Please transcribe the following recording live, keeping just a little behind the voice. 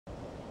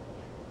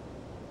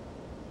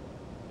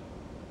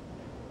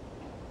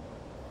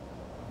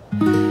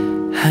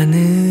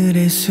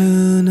하늘에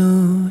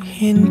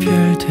수놓인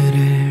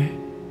별들을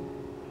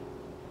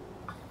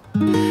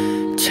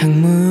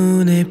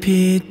창문에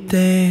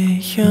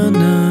빗대어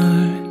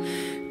널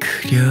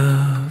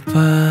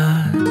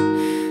그려봐.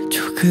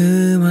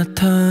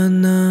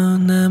 조그맣던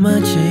넌 아마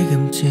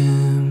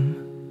지금쯤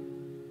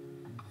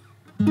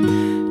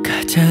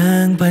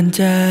가장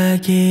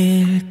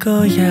반짝일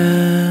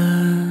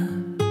거야.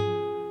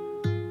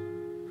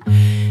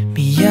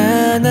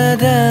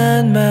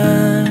 미안하단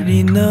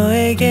말이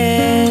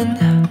너에겐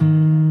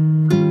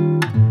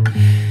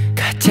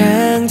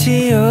가장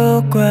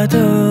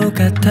지옥과도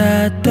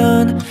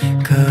같았던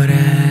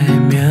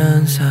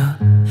거라면서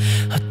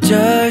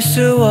어쩔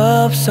수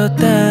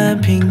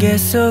없었단 핑계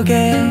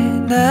속에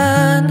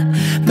난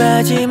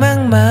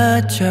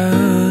마지막마저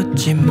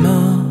웃지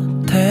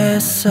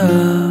못했어.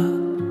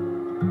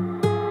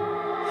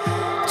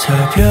 저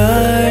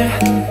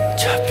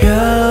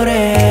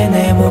별에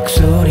내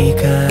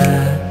목소리가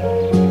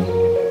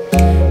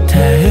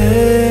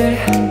닿을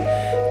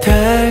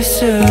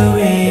수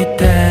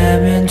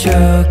있다면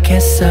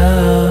좋겠어.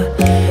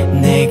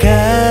 내가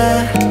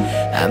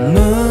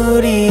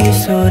아무리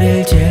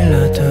소리를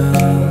질러도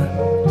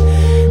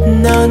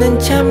너는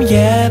참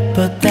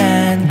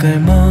예뻤단 걸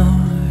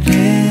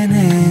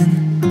모르는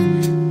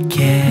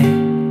게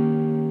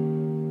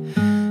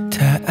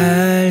다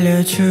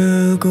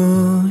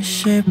알려주고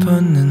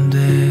싶었는데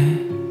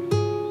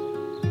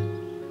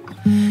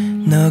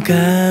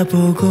너가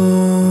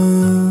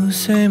보고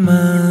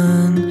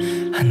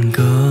쓸만한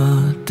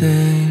것들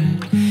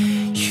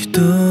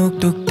유독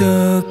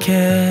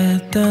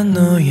똑똑했던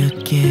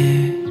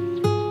너였기에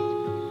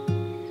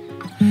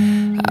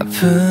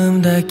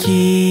아픔 다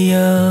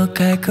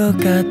기억할 것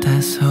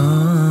같아서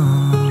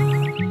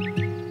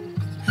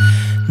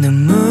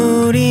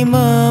눈물이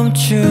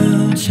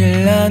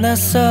멈추질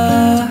않았어.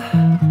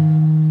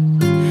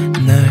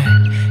 널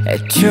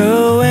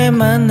애초에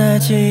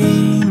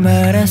만나지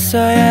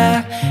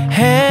말았어야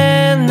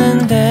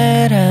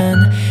했는데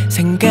란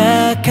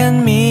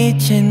생각한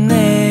미친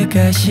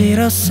내가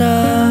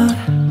싫었어.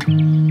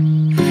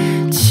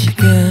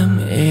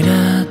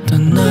 지금이라도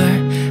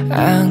널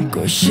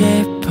안고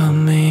싶어.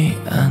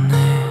 미안해.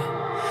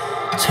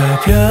 저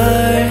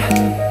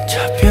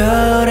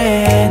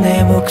별에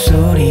내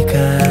목소리가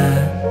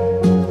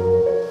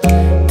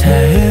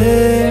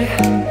닿을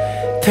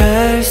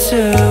수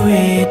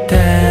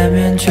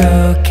있다면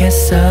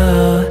좋겠어.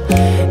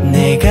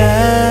 내가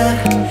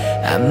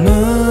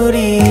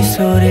아무리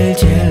소리를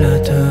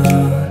질러도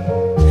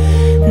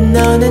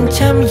너는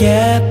참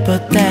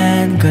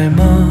예뻤단 걸